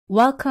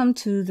Welcome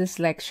to this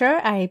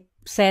lecture. I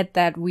said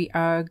that we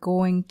are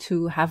going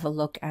to have a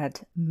look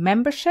at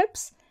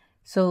memberships.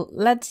 So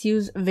let's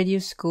use Video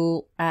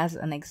School as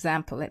an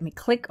example. Let me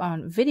click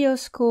on Video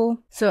School.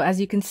 So as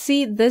you can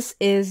see, this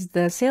is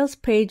the sales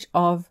page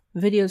of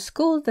Video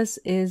School. This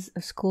is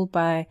a school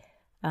by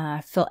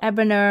Phil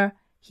Ebener.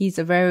 He's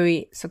a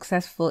very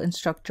successful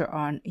instructor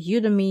on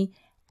Udemy,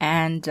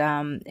 and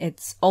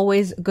it's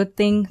always a good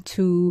thing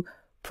to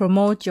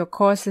promote your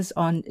courses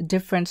on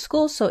different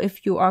schools. So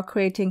if you are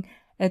creating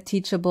a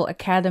Teachable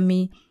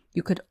Academy,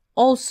 you could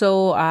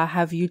also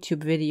have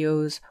YouTube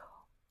videos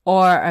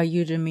or a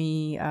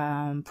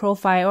Udemy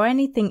profile or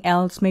anything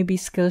else, maybe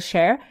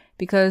Skillshare,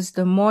 because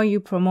the more you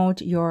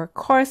promote your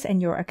course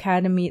and your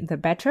academy, the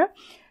better.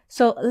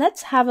 So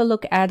let's have a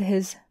look at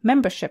his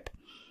membership.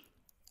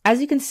 As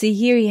you can see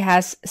here, he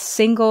has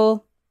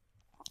single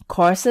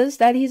courses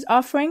that he's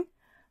offering,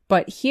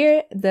 but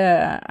here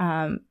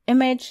the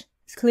image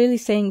is clearly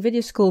saying Video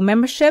School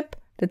membership.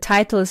 The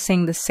title is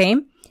saying the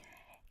same.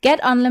 Get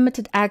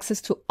unlimited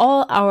access to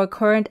all our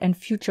current and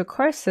future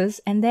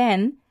courses, and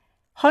then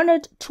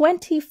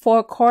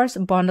 124 course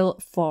bundle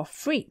for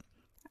free.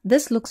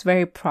 This looks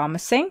very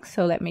promising,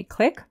 so let me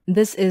click.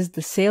 This is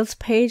the sales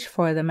page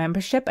for the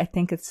membership. I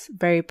think it's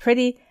very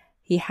pretty.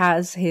 He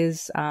has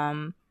his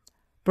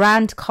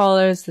brand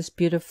colors, this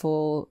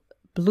beautiful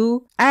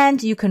blue,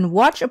 and you can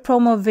watch a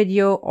promo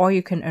video or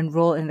you can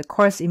enroll in the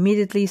course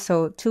immediately.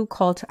 So 2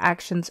 call to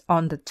actions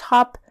on the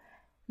top.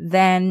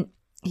 Then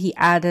he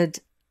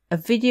added a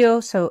video.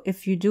 So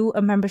if you do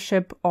a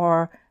membership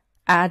or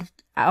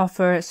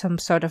offer some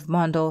sort of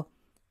bundle,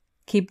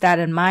 keep that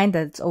in mind,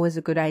 that it's always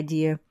a good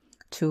idea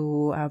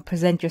to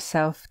present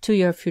yourself to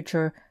your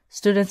future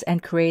students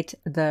and create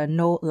the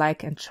know,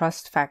 like, and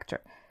trust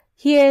factor.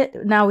 Here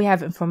now we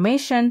have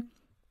information.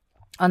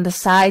 On the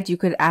side, you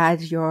could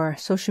add your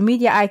social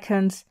media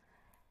icons,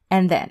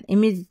 and then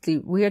immediately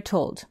we are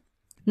told,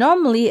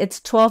 normally it's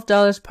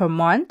 $12 per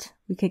month.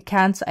 We can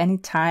cancel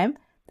anytime.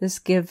 This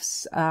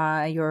gives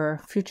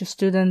your future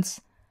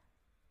students,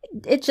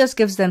 it just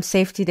gives them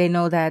safety. They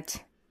know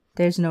that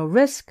there's no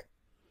risk.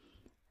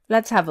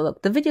 Let's have a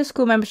look. The Video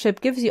School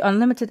membership gives you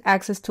unlimited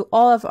access to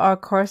all of our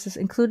courses,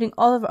 including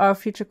all of our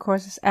future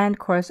courses and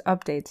course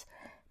updates.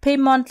 Pay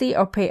monthly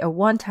or pay a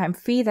one-time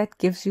fee that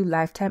gives you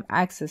lifetime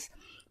access,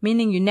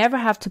 meaning you never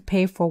have to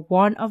pay for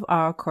one of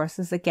our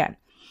courses again.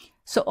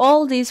 So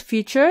all these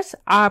features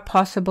are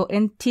possible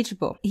in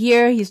Teachable.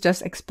 Here he's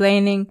just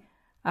explaining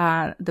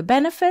the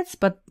benefits,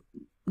 but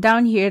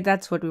down here,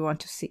 that's what we want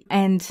to see.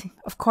 And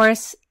of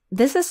course,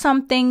 this is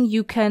something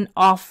you can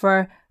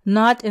offer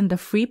not in the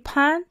free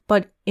plan,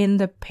 but in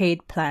the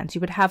paid plans.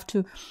 You would have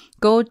to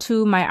go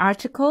to my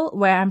article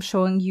where I'm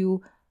showing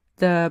you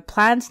the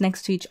plans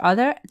next to each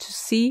other to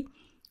see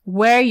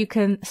where you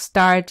can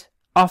start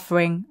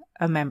offering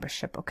a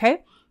membership.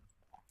 Okay.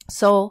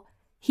 So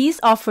he's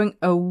offering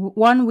a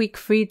 1-week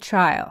free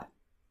trial.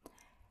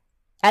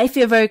 If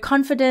you're very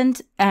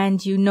confident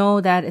and you know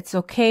that it's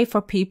okay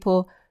for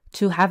people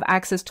to have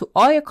access to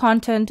all your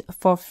content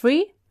for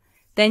free,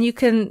 then you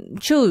can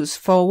choose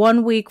for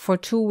 1 week, for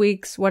 2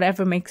 weeks,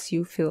 whatever makes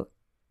you feel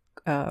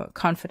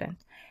confident.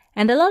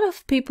 And a lot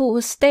of people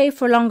will stay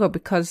for longer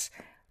because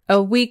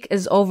a week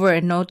is over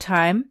in no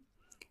time.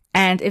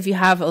 And if you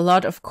have a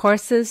lot of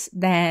courses,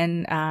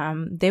 then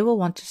they will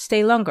want to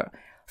stay longer.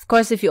 Of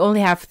course, if you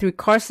only have 3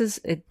 courses,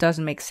 it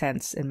doesn't make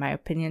sense, in my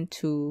opinion,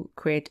 to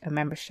create a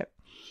membership.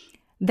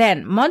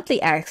 Then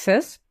monthly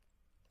access.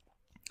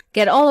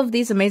 Get all of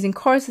these amazing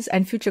courses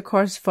and future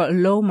courses for a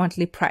low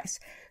monthly price.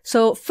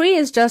 So free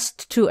is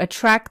just to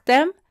attract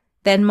them.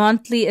 Then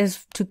monthly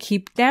is to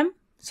keep them.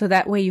 So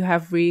that way you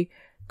have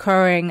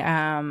recurring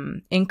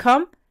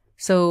income.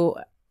 So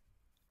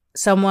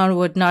someone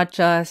would not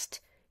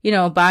just,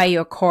 buy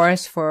your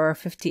course for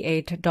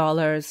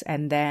 $58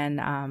 and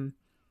then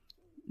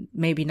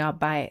maybe not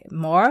buy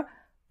more.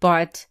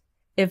 But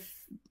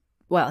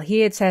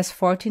here it says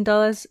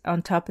 $14,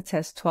 on top it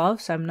says $12,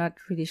 so I'm not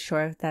really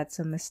sure if that's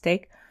a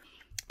mistake.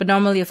 But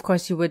normally, of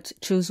course, you would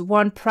choose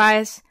one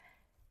price,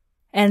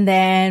 and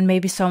then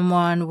maybe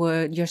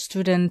your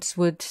students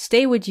would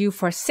stay with you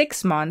for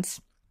 6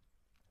 months,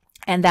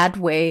 and that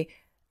way,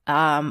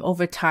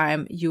 over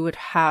time, you would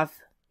have,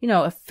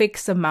 a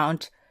fixed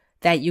amount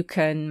that you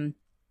can,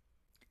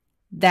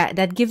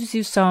 that gives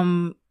you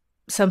some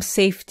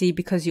safety,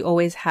 because you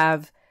always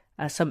have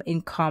some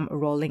income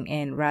rolling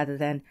in rather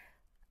than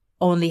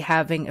only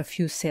having a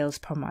few sales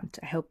per month.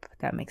 I hope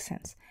that makes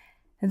sense.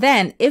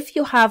 Then if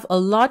you have a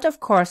lot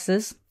of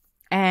courses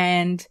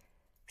and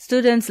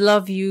students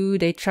love you,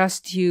 they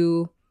trust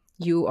you,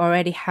 you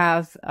already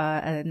have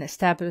an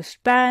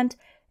established brand,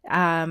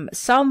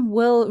 some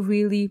will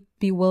really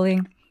be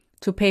willing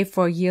to pay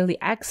for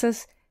yearly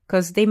access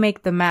because they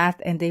make the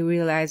math and they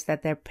realize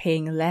that they're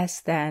paying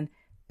less than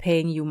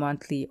paying you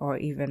monthly or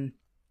even,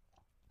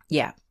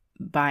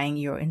 buying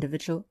your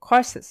individual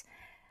courses.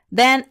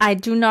 Then I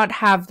do not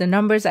have the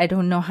numbers. I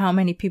don't know how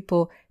many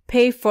people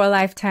pay for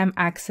lifetime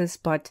access,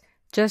 but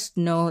just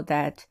know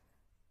that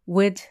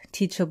with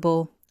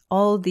Teachable,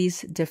 all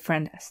these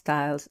different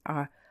styles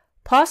are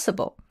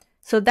possible.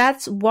 So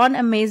that's one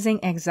amazing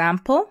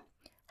example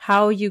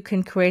how you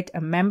can create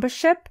a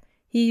membership.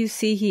 Here you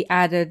see he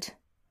added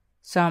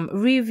some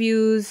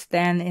reviews,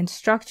 then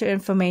instructor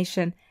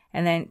information,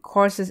 and then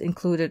courses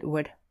included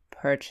with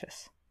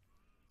purchase.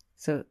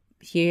 So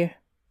here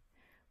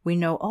we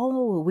know,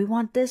 oh, we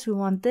want this, we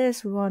want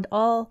this, we want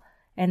all,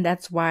 and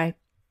that's why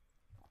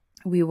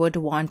we would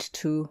want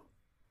to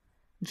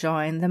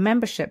join the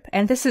membership.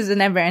 And this is a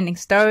never-ending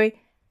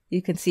story.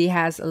 You can see he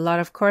has a lot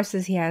of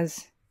courses. He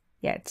has,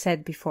 yeah, it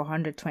said before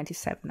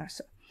 127 or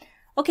so.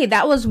 Okay,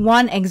 that was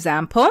one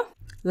example.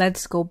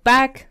 Let's go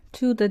back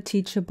to the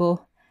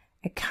Teachable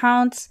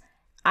accounts.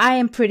 I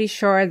am pretty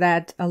sure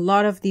that a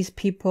lot of these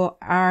people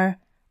are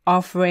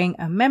offering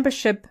a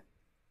membership.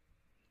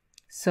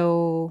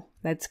 So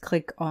let's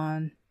click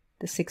on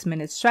the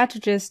 6-Minute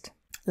Strategist.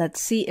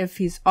 Let's see if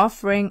he's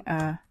offering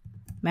a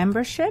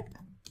membership.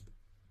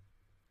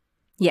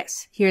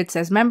 Yes, here it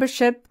says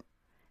membership,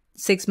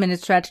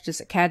 6-Minute Strategist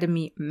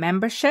Academy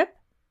membership.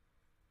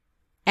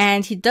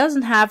 And he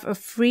doesn't have a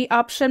free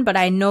option, but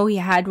I know he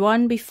had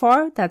one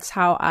before. That's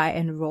how I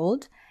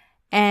enrolled.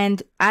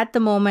 And at the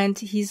moment,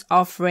 he's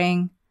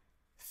offering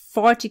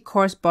 40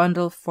 course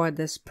bundle for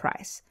this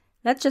price.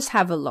 Let's just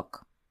have a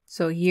look.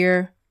 So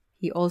here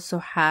he also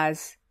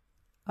has,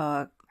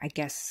 I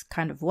guess,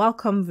 kind of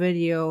welcome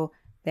video.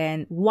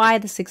 Then why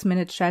the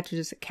 6-Minute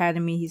Strategist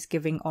Academy. He's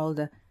giving all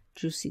the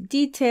juicy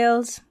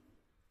details.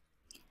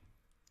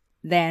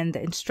 Then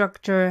the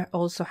instructor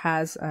also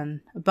has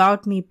an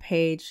About Me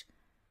page.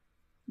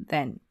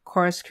 Then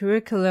course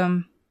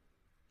curriculum.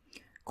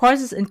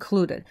 Courses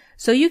included.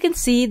 So you can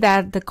see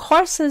that the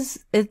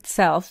courses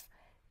itself,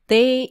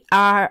 they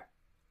are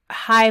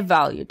high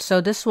valued. So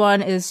this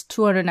one is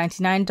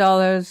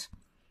 $299,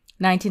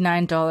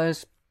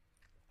 $99.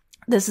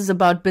 This is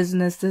about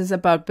business. This is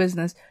about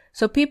business.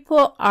 So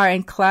people are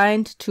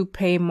inclined to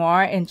pay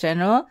more in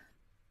general.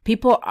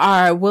 People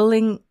are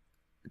willing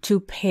to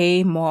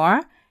pay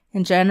more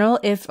in general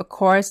if a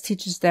course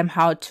teaches them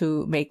how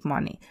to make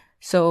money.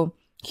 So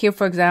here,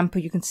 for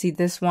example, you can see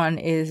this one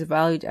is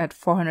valued at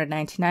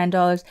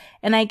 $499.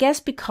 And I guess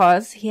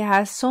because he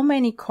has so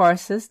many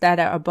courses that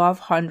are above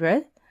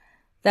 100,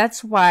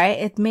 that's why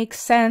it makes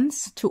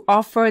sense to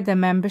offer the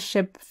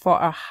membership for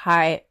a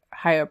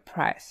higher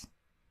price.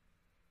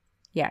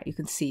 Yeah, you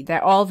can see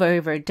they're all very,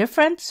 very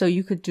different. So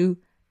you could do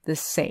the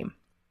same.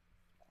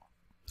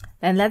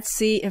 And let's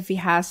see if he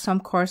has some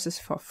courses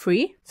for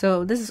free.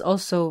 So this is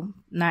also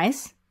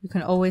nice. You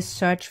can always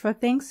search for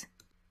things.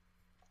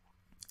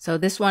 So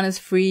this one is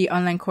free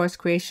online course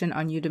creation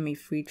on Udemy,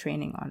 free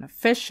training on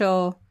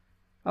official.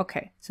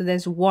 Okay, so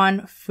there's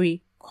one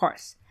free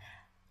course.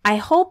 I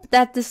hope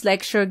that this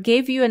lecture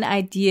gave you an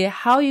idea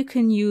how you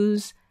can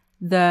use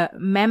the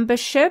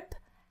membership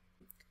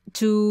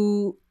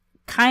to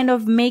kind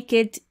of make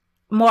it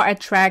more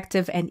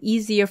attractive and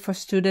easier for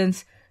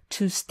students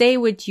to stay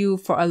with you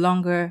for a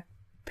longer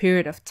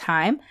period of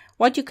time.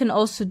 What you can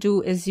also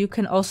do is you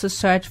can also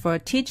search for a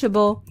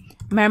Teachable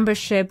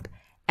membership,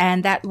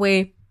 and that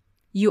way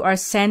you are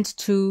sent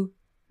to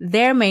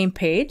their main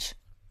page.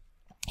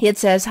 It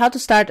says how to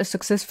start a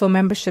successful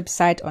membership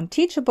site on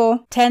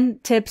Teachable,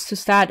 10 tips to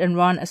start and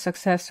run a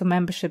successful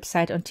membership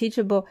site on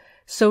Teachable.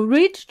 So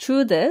read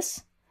through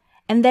this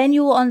and then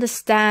you will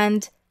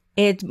understand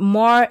it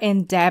more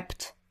in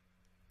depth,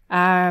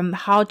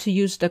 how to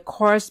use the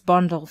course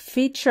bundle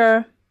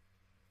feature,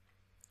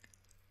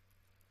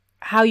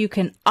 how you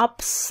can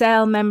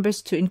upsell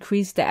members to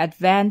increase the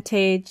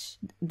advantage,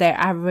 their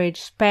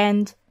average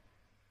spend.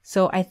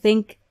 So I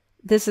think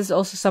this is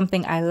also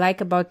something I like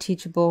about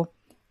Teachable,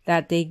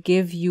 that they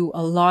give you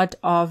a lot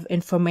of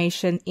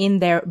information in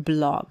their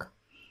blog.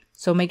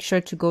 So make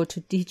sure to go to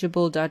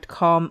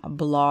teachable.com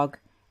blog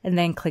and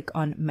then click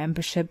on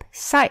membership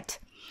site.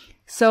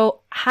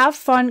 So have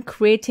fun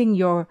creating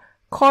your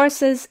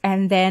courses,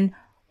 and then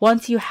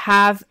once you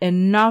have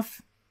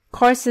enough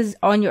courses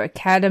on your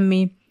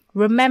academy,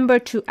 remember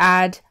to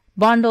add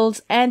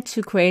bundles and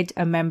to create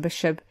a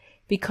membership,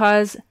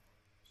 because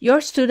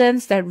your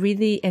students that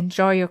really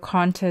enjoy your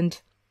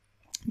content,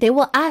 they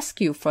will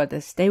ask you for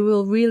this. They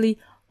will really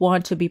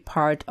want to be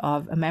part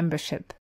of a membership.